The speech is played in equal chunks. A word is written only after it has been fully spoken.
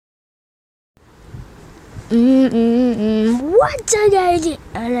What's up, guys? Josh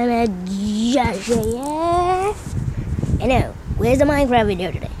here. I know. Where's the Minecraft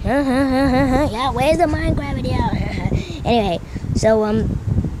video today? Yeah, where's the Minecraft video? Anyway, so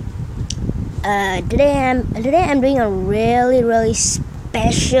today I'm doing a really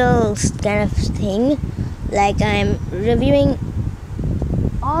special kind of thing. Like I'm reviewing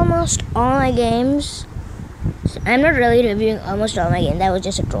almost all my games. I'm not really reviewing almost all my games. That was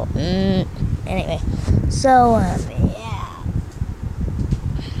just a troll. Anyway, so yeah,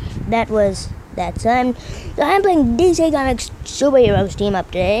 that's that. So I'm playing DC Comics Superheroes Team Up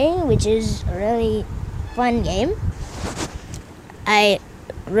today, which is a really fun game. I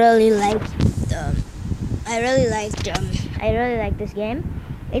really like this game.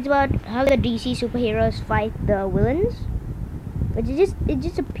 It's about how the DC superheroes fight the villains. But it's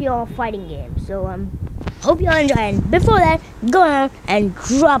just a pure fighting game. So hope you all enjoy. And before that, go ahead and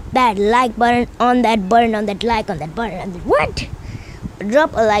drop that like button on that button on that like on that button on that what?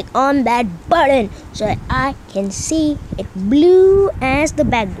 Drop a like on that button so that I can see it blue as the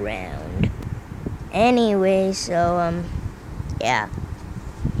background. Anyway, so yeah.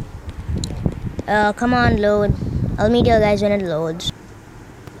 Come on, load. I'll meet you guys when it loads.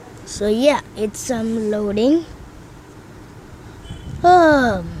 So yeah, it's loading.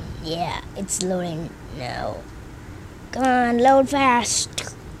 Yeah, it's loading now. Come on, load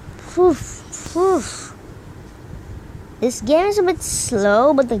fast. This game is a bit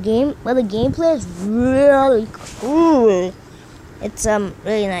slow, but the gameplay is really cool. It's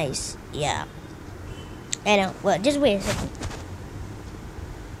really nice. Yeah. I know. Well, just wait a second.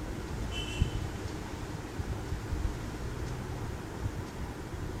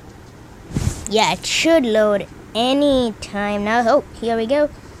 Yeah, it should load any time now. Oh, here we go.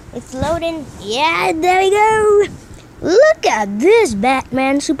 It's loading. Yeah, there we go. Look at this: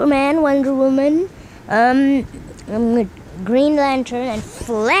 Batman, Superman, Wonder Woman, Green Lantern, and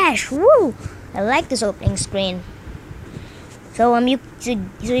Flash. Woo! I like this opening screen. So you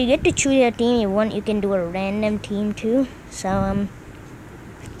get to choose your team you want. You can do a random team too. So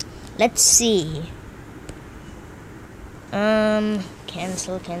let's see.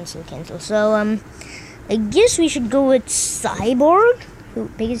 Cancel. So I guess we should go with Cyborg,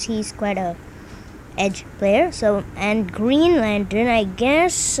 because he's quite a edge player. So, and Green Lantern, I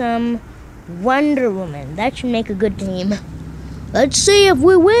guess Wonder Woman. That should make a good team. Let's see if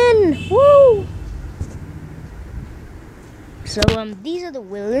we win. Woo! So these are the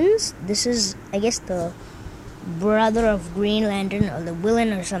villains. This is, I guess, the brother of Green Lantern, or the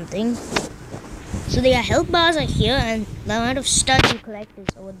villain or something. So the health bars are here, and the amount of studs you collect is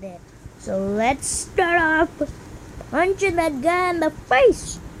over there. So let's start off punching that guy in the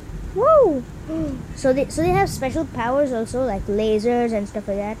face. Woo! So they have special powers also, like lasers and stuff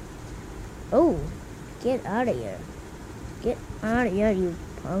like that. Oh, get out of here! Get out of here, you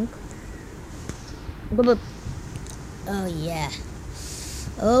punk! Oh yeah.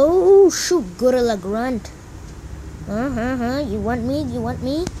 Oh shoot, Gorilla Grunt. You want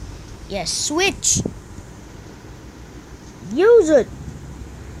me? Yes, switch. Use it.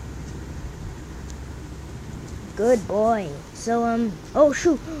 Good boy. So oh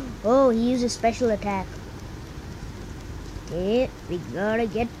shoot. Oh, he used a special attack. Okay, we gotta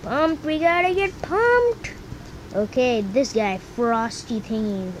get pumped. Okay, this guy, Frosty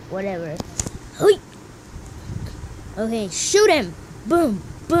thingy, whatever. Okay, shoot him. Boom.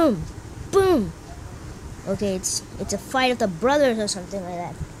 Okay, it's a fight of the brothers or something like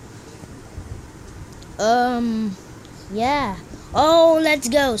that. Yeah. Oh, let's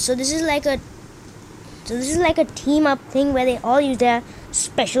go. So this is like a team up thing where they all use their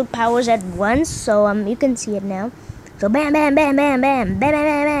special powers at once. So you can see it now. So bam.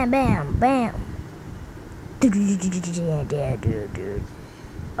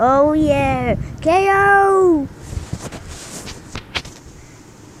 Oh yeah, KO.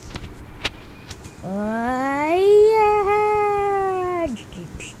 Wow.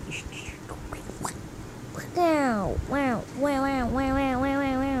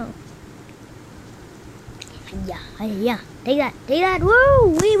 Yeah. Take that.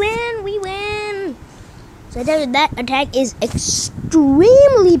 Woo! We win. So I tell you, that attack is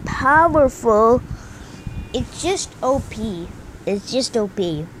extremely powerful. It's just OP.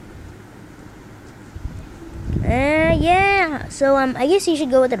 Yeah. So I guess you should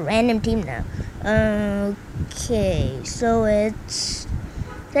go with a random team now. Okay. So this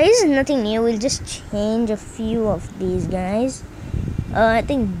is nothing new. We'll just change a few of these guys. I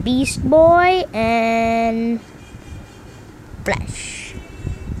think Beast Boy and Flash.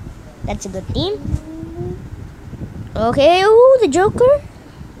 That's a good team. Okay, ooh, the Joker.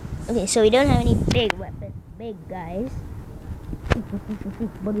 Okay, so we don't have any big weapons. big guys.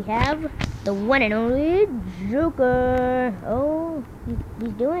 But we have the one and only Joker. Oh,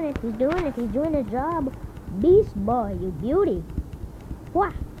 he's doing it. He's doing it. He's doing his job. Beast Boy, you beauty.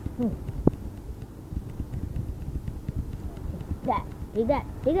 Wah. That. Take that.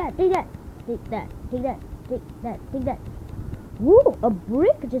 Take that. Take that. Take that. Take that. Take that. Take that. Woo! A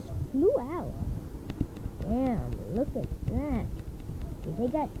brick just flew out. Damn! Look at that.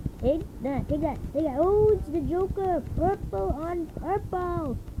 Take that. Take that. Take that. Take that. Oh, it's the Joker. Purple on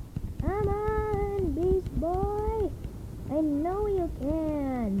purple. Come on, Beast Boy. I know you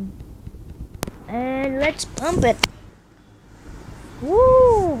can. And let's pump it.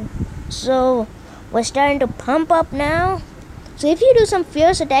 Woo! So we're starting to pump up now. So if you do some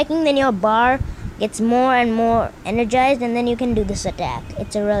fierce attacking, then your bar gets more and more energized, and then you can do this attack.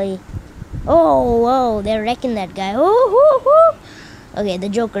 It's a really... Oh, whoa, they're wrecking that guy. Oh, okay, the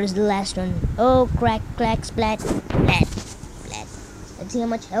Joker is the last one. Oh, crack, clack, splat, splat, splat. Let's see how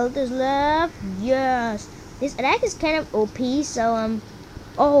much health is left. Yes. This attack is kind of OP, so,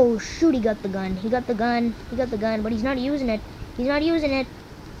 oh, shoot, he got the gun. He got the gun. He got the gun, but he's not using it. He's not using it.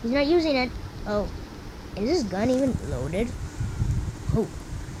 He's not using it. Oh, is this gun even loaded? Oh,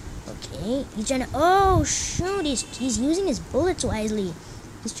 okay. He's trying to... Oh, shoot, he's using his bullets wisely.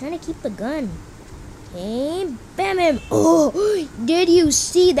 He's trying to keep the gun. Okay, bam him. Oh, did you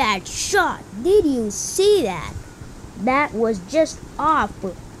see that shot? Did you see that? That was just off.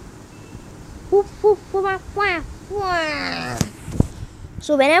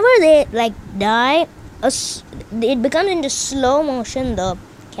 So whenever they like die, it becomes into slow motion, the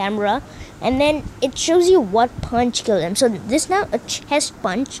camera, and then it shows you what punch killed him. So this now, a chest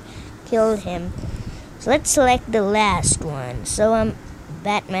punch killed him. So let's select the last one. So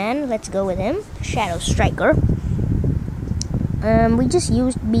Batman, let's go with him. Shadow Striker. We just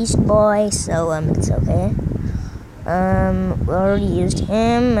used Beast Boy, so it's okay. We already used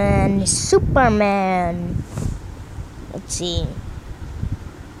him, and Superman. Let's see.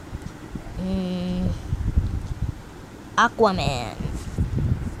 Aquaman.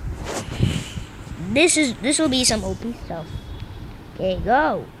 This will be some OP stuff. Okay,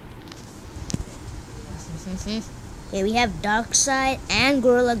 go. Okay, we have Darkseid and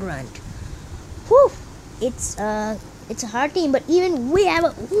Gorilla Grunt. Whew! It's a hard team, but even we have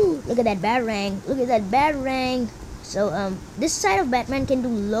a... Ooh, look at that Batarang. Look at that Batarang. So, this side of Batman can do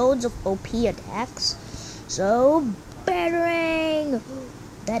loads of OP attacks. So, Batarang!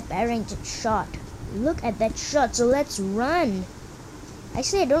 That Batarang just shot. Look at that shot. So, let's run.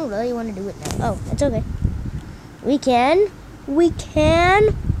 Actually, I don't really want to do it now. Oh, that's okay. We can.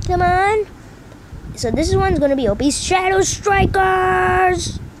 Come on. So this one's gonna be OP. Shadow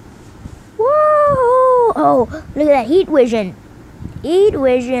Strikers! Whoa! Oh, look at that Heat Vision. Heat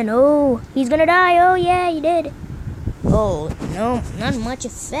Vision. Oh, he's gonna die. Oh yeah, he did. Oh no, not much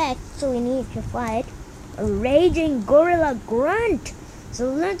effect. So we need to fight a Raging Gorilla Grunt. So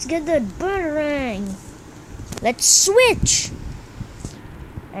let's get that Batarang. Let's switch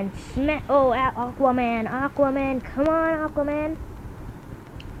and smack. Oh, Aquaman. Come on, Aquaman.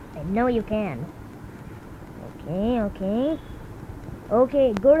 I know you can.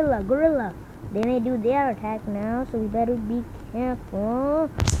 Okay, Gorilla. They may do their attack now, so we better be careful.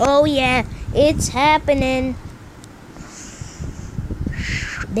 Oh yeah, it's happening.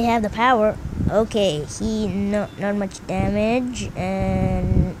 They have the power. Okay, not much damage,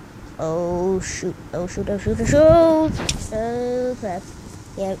 and oh shoot. Oh crap.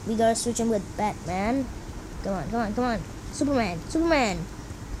 Yeah, we gotta switch him with Batman. Come on. Superman.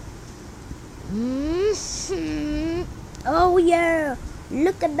 Oh yeah,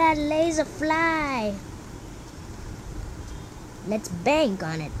 look at that laser fly. Let's bank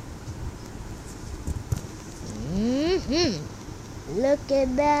on it. Look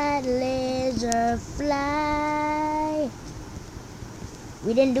at that laser fly.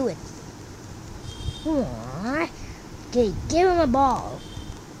 We didn't do it. Okay, give him a ball.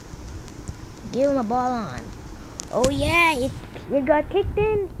 On. Oh yeah, it got kicked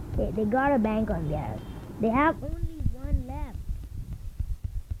in. They got a bank on there. They have only one left.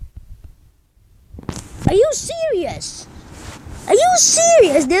 Are you serious?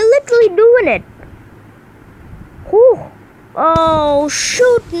 They're literally doing it. Whew. Oh,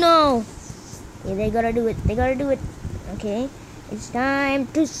 shoot, no. Yeah, they gotta do it. Okay, it's time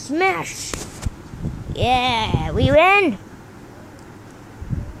to smash. Yeah, we win.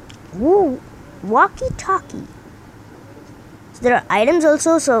 Woo, walkie-talkie. There are items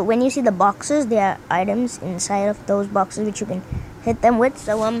also, so when you see the boxes, there are items inside of those boxes which you can hit them with.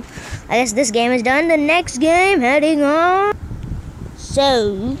 So I guess this game is done. The next game heading on.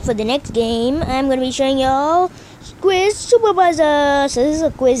 So, for the next game, I'm going to be showing y'all Quiz Supervisor. So, this is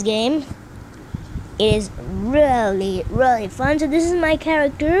a quiz game. It is really, really fun. So, this is my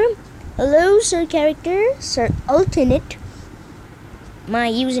character. Hello, Sir Character. Sir Alternate. My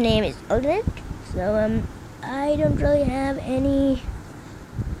username is Alternate. So, I don't really have any...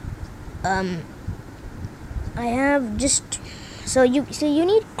 I have just... So you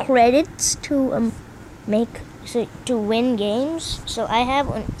need credits to, to win games. So I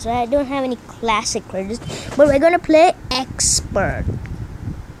don't have any classic credits, but we're gonna play expert.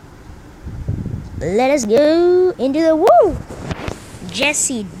 Let us go into the woo.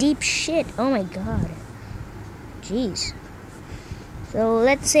 Jesse, deep shit. Oh my god. Jeez. So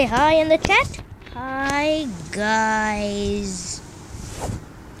let's say hi in the chat. Hi guys.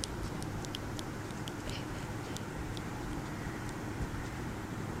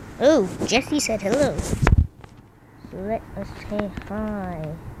 Oh, Jesse said hello. So let us say hi.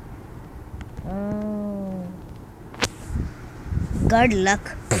 Oh. Guard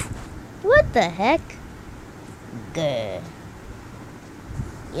luck. What the heck? Good.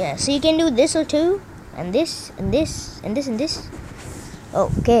 Yeah, so you can do this or two. And this, and this, and this, and this.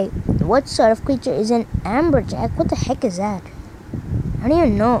 Okay. What sort of creature is an amberjack? What the heck is that? I don't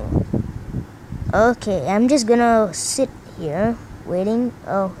even know. Okay, I'm just gonna sit here. Waiting.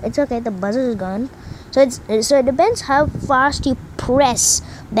 Oh, it's okay. The buzzer is gone. So it depends how fast you press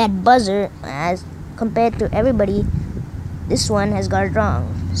that buzzer as compared to everybody. This one has got it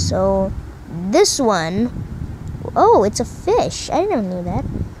wrong. So this one, oh, it's a fish. I didn't know that.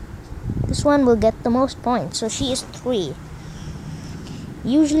 This one will get the most points. So she is 3.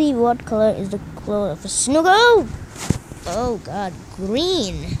 Usually, what color is the clothes of a snuggle? Oh God,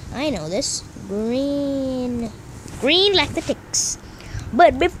 green. I know this. Green. Green like the ticks.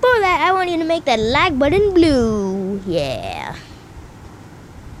 But before that, I want you to make that like button blue. Yeah.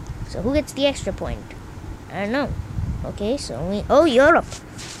 So who gets the extra point? I don't know. Okay, so oh, Europe.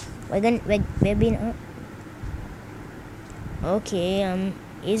 We're being up. Okay,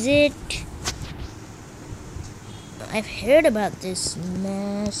 is it? I've heard about this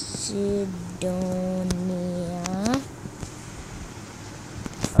Macedonia.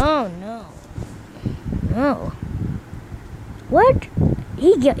 Oh no. No. What?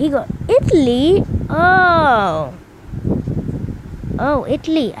 He got Italy? Oh,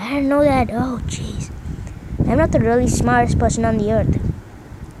 Italy. I didn't know that. Oh, jeez. I'm not the really smartest person on the earth.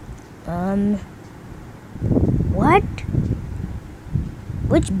 What?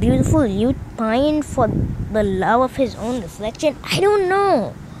 Which beautiful youth pined for the love of his own reflection? I don't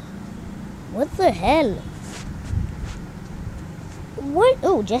know. What the hell? What?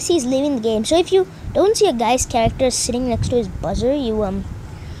 Oh, Jesse's leaving the game. So if you don't see a guy's character sitting next to his buzzer, you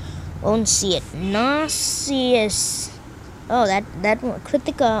won't see it. Nauseous. Oh, that one.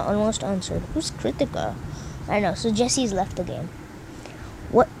 Kritika almost answered. Who's Kritika? I don't know. So Jesse's left the game.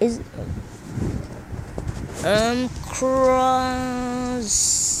 What is croissant?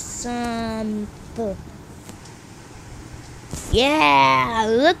 Yeah,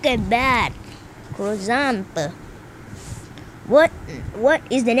 look at that. Croissant. What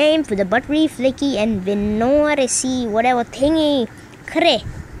is the name for the buttery, flaky, and vinourisy whatever thingy? Kre.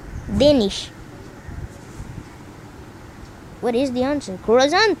 Danish. What is the answer?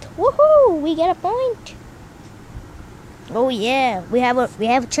 Croissant. Woohoo! We get a point. Oh yeah, we have a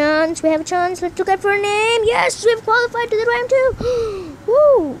chance. We have a chance. Let's look out for a name. Yes, we've qualified to the round 2.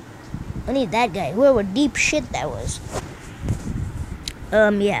 Woo! I need that guy. Whoever deep shit that was.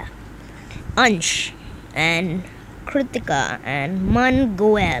 Yeah. Ansh and Kritika and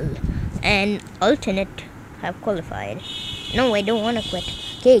Mangoel and Alternate have qualified. No, I don't want to quit.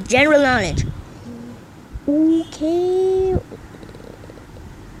 Okay, general knowledge.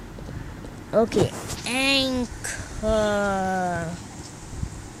 Okay, anchor.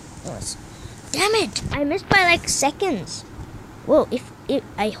 Damn it! I missed by like seconds. Whoa! If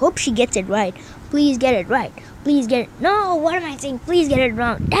I hope she gets it right. Please get it right. Please get it. No, what am I saying? Please get it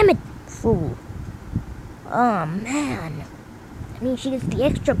wrong. Damn it, fool. Oh man. I mean, she gets the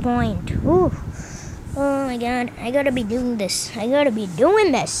extra point. Whew. Oh my god, I gotta be doing this.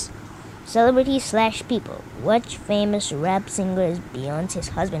 Celebrity/people. Which famous rap singer is Beyonce's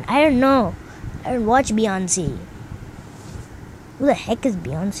husband? I don't know. I don't watch Beyonce. Who the heck is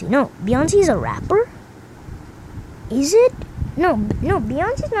Beyonce? No, Beyonce's a rapper? Is it? No,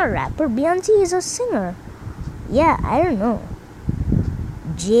 Beyonce's not a rapper. Beyonce is a singer. Yeah, I don't know.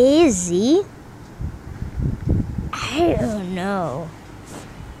 Jay-Z? I don't know.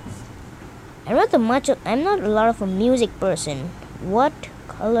 I'm not a lot of a music person. What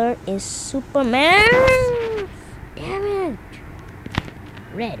color is Superman? Damn it.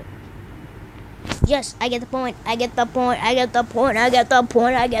 Red. Yes, I get the point. I get the point. I get the point. I get the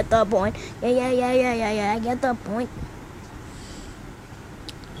point. I get the point. Yeah. I get the point.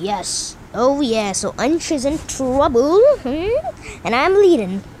 Yes. Oh yeah. So Ansh is in trouble. And I'm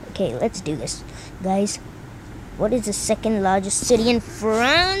leading. Okay, let's do this, guys. What is the second largest city in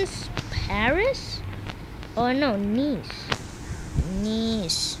France? Paris? Oh no, Nice.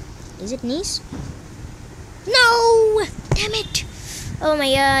 Nice. Is it Nice? No! Damn it! Oh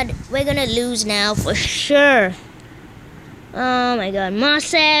my god, we're gonna lose now for sure. Oh my god,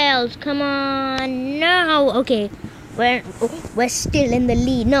 Marcel, come on, no. Okay, we're still in the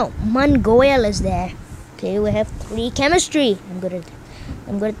lead. No, Mangoel is there. Okay, we have 3 chemistry. I'm good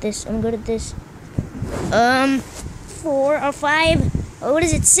at this. 4 or 5. Oh, what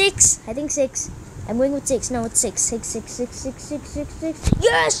is it? 6? I think 6. I'm going with 6. No, it's 6. 6.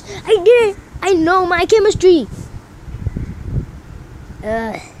 Yes, I did it. I know my chemistry.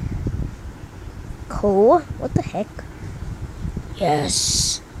 Co? What the heck?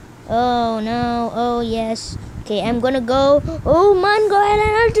 Yes. Oh no. Oh yes. Okay, I'm gonna go. Oh man, go ahead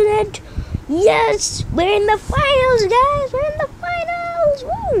and alternate. Yes, we're in the finals, guys. We're in the finals.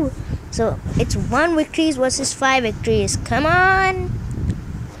 Woo! So it's 1 victories versus 5 victories. Come on,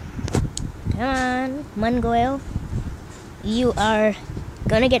 Mangoel. You are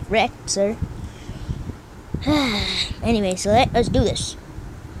gonna get wrecked, sir. Anyway, so let's do this.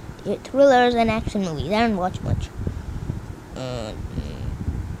 Thrillers and action movies. I don't watch much.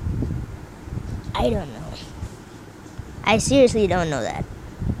 I don't know. I seriously don't know that.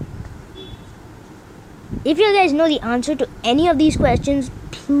 If you guys know the answer to any of these questions,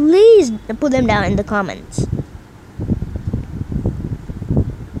 please put them down in the comments,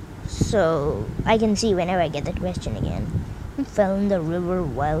 so I can see whenever I get that question again. Who fell in the river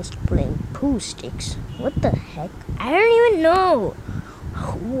whilst playing poo sticks? What the heck? I don't even know.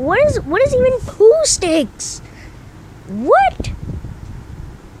 What is even poo sticks? What?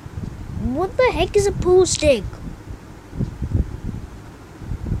 What the heck is a poo stick?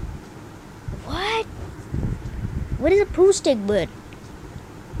 What? What is a poo stick, but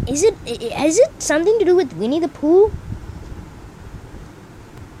is it something to do with Winnie the Pooh?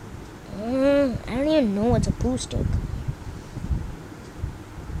 I don't even know what's a poo stick.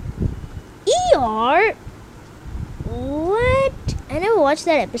 ER? What? I never watched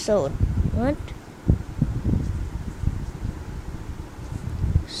that episode. What?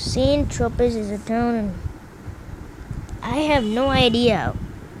 Saint Tropez is a town and I have no idea.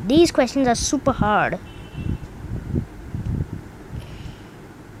 These questions are super hard.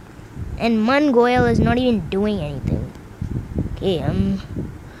 And Mangoel is not even doing anything. Okay,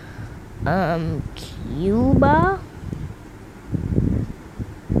 Cuba?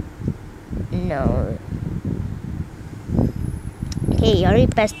 No. Okay, you already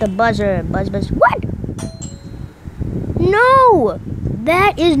pressed the buzzer. Buzz. What? No!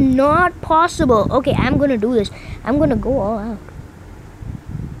 That is not possible. Okay, I'm gonna do this. I'm gonna go all out.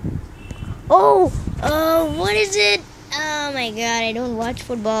 Oh! What is it? Oh my god, I don't watch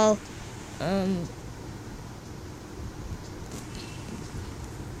football.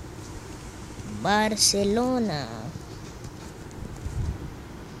 Barcelona.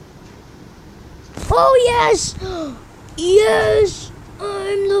 Oh yes! Yes!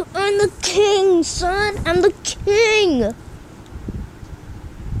 I'm the king, son! I'm the king!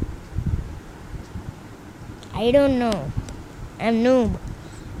 I don't know. I'm noob.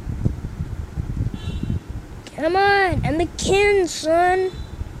 Come on! I'm the king, son!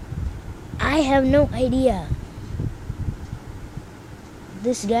 I have no idea.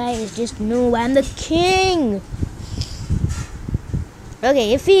 This guy is just noob. I'm the king!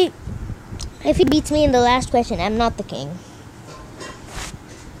 Okay, if he beats me in the last question, I'm not the king.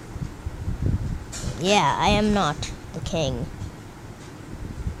 Yeah, I am not the king.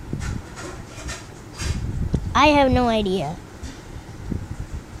 I have no idea.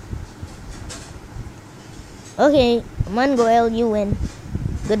 Okay, Mangoel, you win.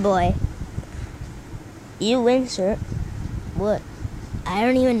 Good boy. You win, sir. What? I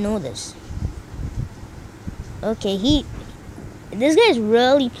don't even know this. Okay, this guy is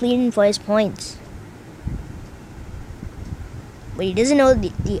really pleading for his points. But he doesn't know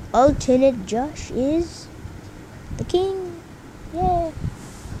the alternate Josh is the king. Yeah.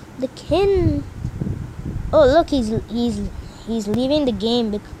 The king. Oh look, he's leaving the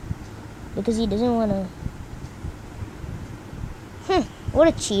game because he doesn't wanna. What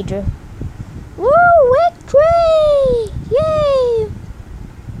a cheater. Woo, victory! Yay!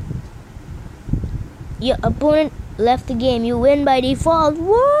 Your opponent left the game. You win by default.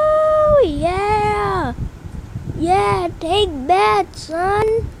 Woo! Yeah! Yeah, take that,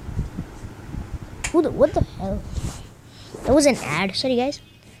 son. What the hell? That was an ad. Sorry, guys.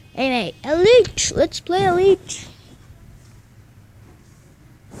 Anyway, Elite. Let's play Elite.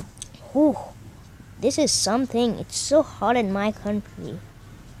 Whew. This is something. It's so hot in my country.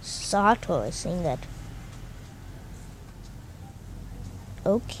 Sato is saying that.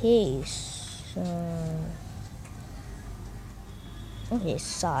 Okay, so... Okay,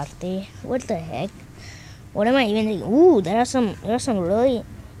 Sarte. What the heck? What am I even thinking? Ooh, there are some really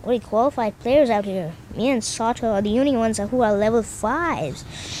qualified players out here. Me and Sato are the only ones who are level 5s.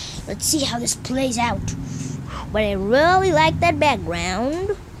 Let's see how this plays out. But I really like that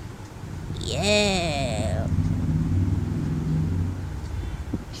background. Yeah.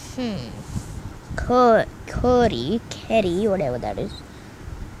 Ketty, whatever that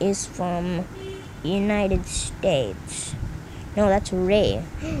is from United States. No, that's Ray.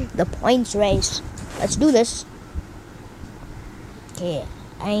 The points race. Let's do this. Okay,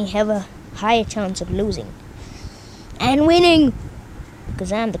 I have a higher chance of losing and winning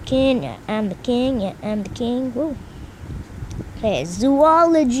because I'm the king. Yeah, I'm the king. Yeah, I'm the king. Woo. Okay,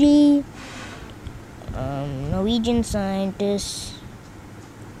 zoology. Norwegian scientists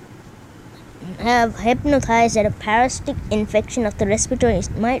have hypothesized that a parasitic infection of the respiratory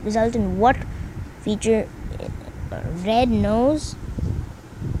might result in what feature? Red nose?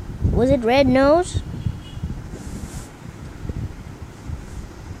 Was it red nose?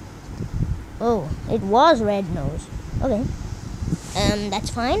 Oh, it was red nose. Okay. That's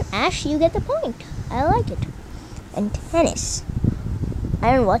fine. Ash, you get the point. I like it. And tennis.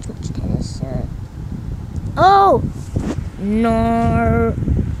 I don't watch much tennis. Oh! Norway?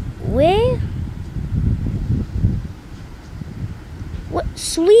 What?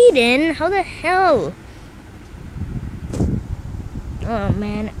 Sweden? How the hell? Oh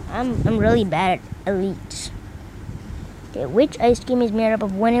man, I'm really bad at Elite. Okay, which ice cream is made up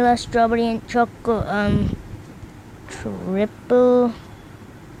of vanilla, strawberry, and chocolate? Triple.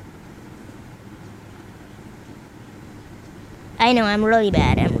 I know, I'm really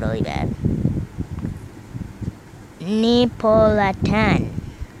bad. Neapolitan.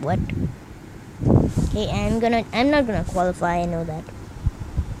 What? Okay, I'm not gonna qualify. I know that.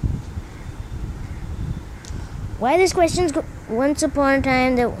 Why these questions go? Once upon a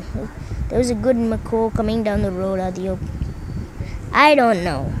time, there was a good macaw coming down the road at the open. I don't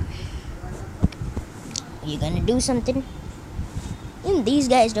know. You gonna do something? Even these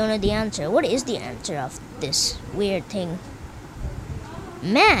guys don't know the answer. What is the answer of this weird thing?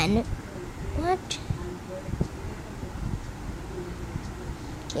 Man? What?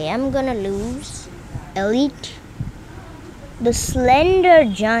 Okay, I'm gonna lose. Elite. The slender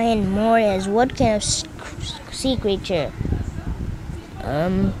giant Moria is what kind of sea creature?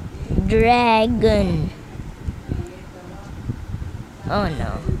 Dragon. Oh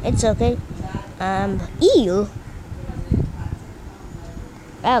no, it's okay. Eel.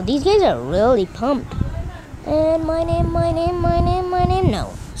 Wow, these guys are really pumped. And my name.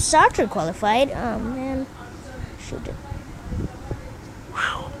 No, Sartre qualified. Oh man, shoot it.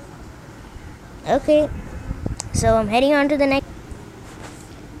 Okay, so I'm heading on to the next.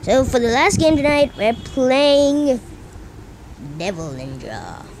 So for the last game tonight, we're playing Devil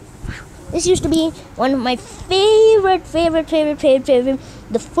Ninja. This used to be one of my favorite.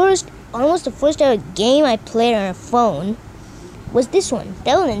 Almost the first ever game I played on a phone was this one,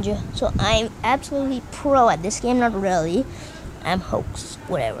 Devil Ninja. So I'm absolutely pro at this game. Not really. I'm hoax,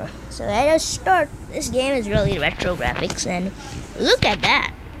 whatever. So I just start. This game is really retro graphics, and look at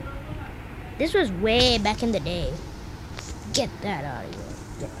that. This was way back in the day. Get that out of here.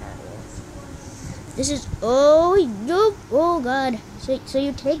 This is oh god. So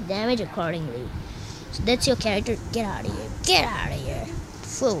you take damage accordingly. So that's your character. Get out of here. Get out of here.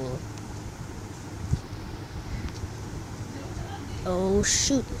 Fool. Oh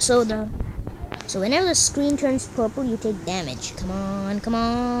shoot. So whenever the screen turns purple, you take damage. Come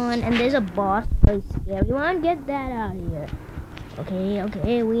on. And there's a boss. Everyone get that out of here.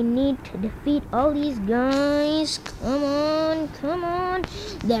 Okay, we need to defeat all these guys. Come on.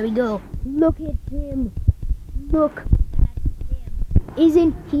 There we go. Look at him. Look at him.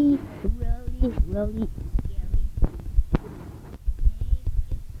 Isn't he really scary?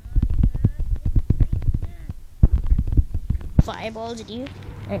 Fireballs at you.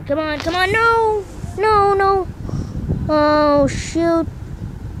 And come on. No. Oh shoot,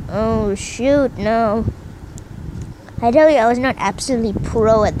 no. I tell you, I was not absolutely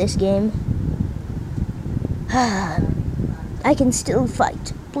pro at this game. I can still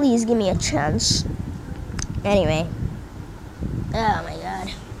fight. Please give me a chance. Anyway. Oh my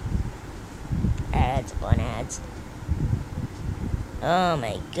god. Ads upon ads. Oh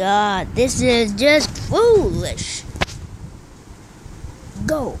my god, this is just foolish.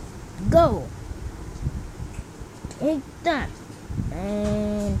 Go, go. Take that.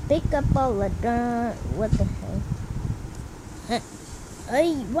 And pick up all the what the hell?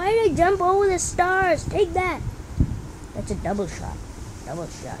 Hey, why did I jump over the stars? Take that. That's a double shot. Double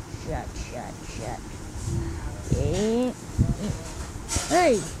shot, shot. Okay.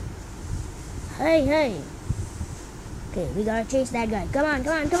 Hey. Hey. Okay, we gotta chase that guy. Come on,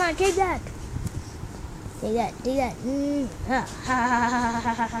 take that. Take that. Ha.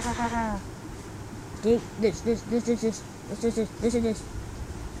 Take this.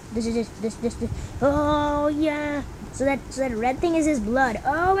 Oh yeah. So that red thing is his blood.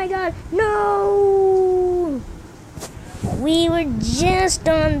 Oh my god. No. We were just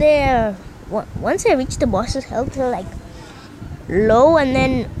on there. Once I reached the boss's health, like low, and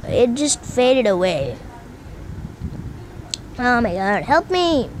then it just faded away. Oh my god, help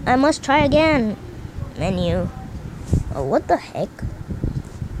me! I must try again. Menu. Oh, what the heck?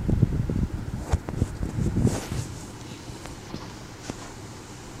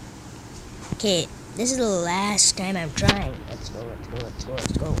 Okay, this is the last time I'm trying. Let's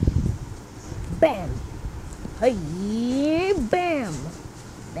go. Bam! Hey, bam!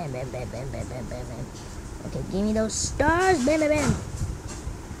 Bam. Okay, give me those stars. Bam.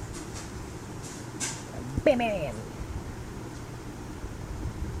 Bam.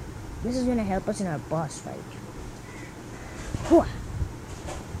 This is gonna help us in our boss fight.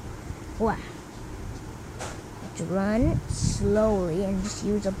 Let's run slowly and just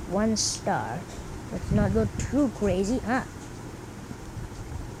use up one star. Let's not go too crazy.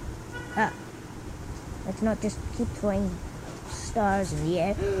 Let's not just keep throwing stars in the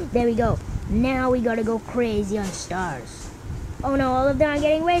air. There we go. Now we gotta go crazy on stars. Oh no, all of them are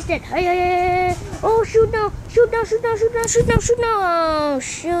getting wasted. Hey. Oh, shoot no. Oh,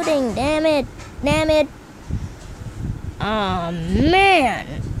 shooting. Damn it. Oh, man.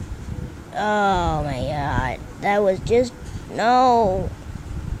 Oh, my God. That was just... No.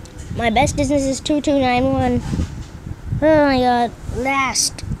 My best business is 2291. Oh, my God.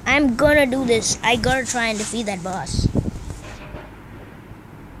 Last. I'm gonna do this. I gotta try and defeat that boss.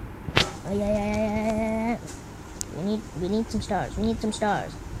 Oh, yeah. We need some stars.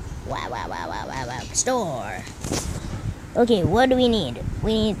 Wow. Store. Okay, what do we need?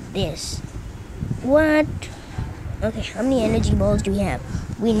 We need this. What? Okay, how many energy balls do we have?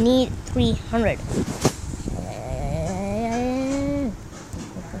 We need 300.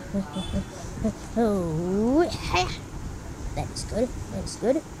 Oh, that's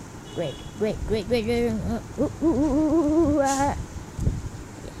good. Great.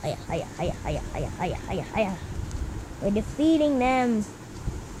 Hiya. We're defeating them.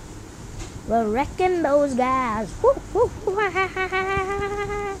 We're wrecking those guys.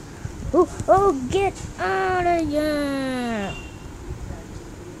 Oh, get out of here.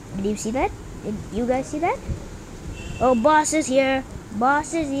 Did you see that? Did you guys see that? Oh, boss is here.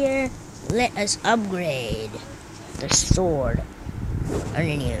 Let us upgrade the sword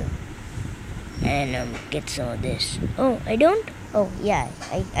underneath. And get some of this. Oh, I don't? Oh, yeah.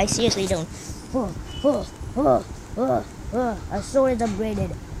 I seriously don't. Our sword is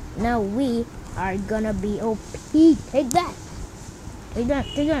upgraded. Now we are gonna be OP. Take that.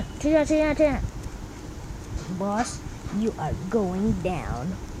 Boss, you are going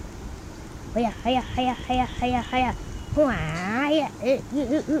down. Hiya.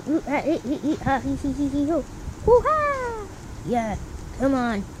 Yeah, come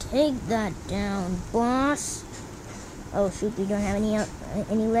on, take that down, boss. Oh shoot, we don't have any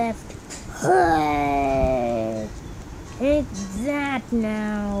left. Take that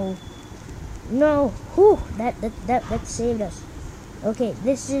now. No, that saved us. Okay,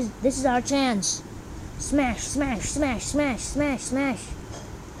 this is our chance. Smash.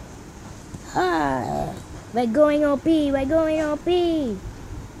 We're going OP. We're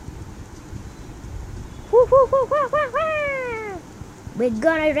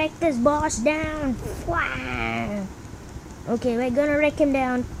gonna wreck this boss down. Okay, we're gonna wreck him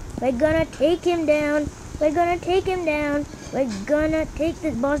down. We're gonna take him down. We're gonna take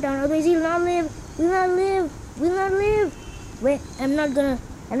this boss down. Otherwise he'll not live. Will not live. Wait, I'm not gonna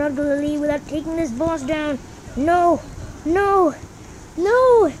leave without taking this boss down. No.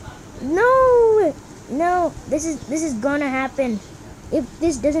 This is gonna happen. If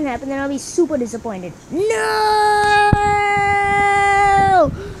this doesn't happen, then I'll be super disappointed. No!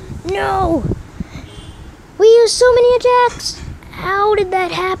 We used so many attacks. How did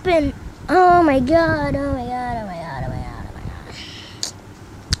that happen? Oh my god.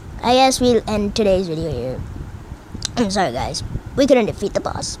 I guess we'll end today's video here. I'm sorry, guys. We couldn't defeat the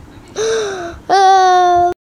boss.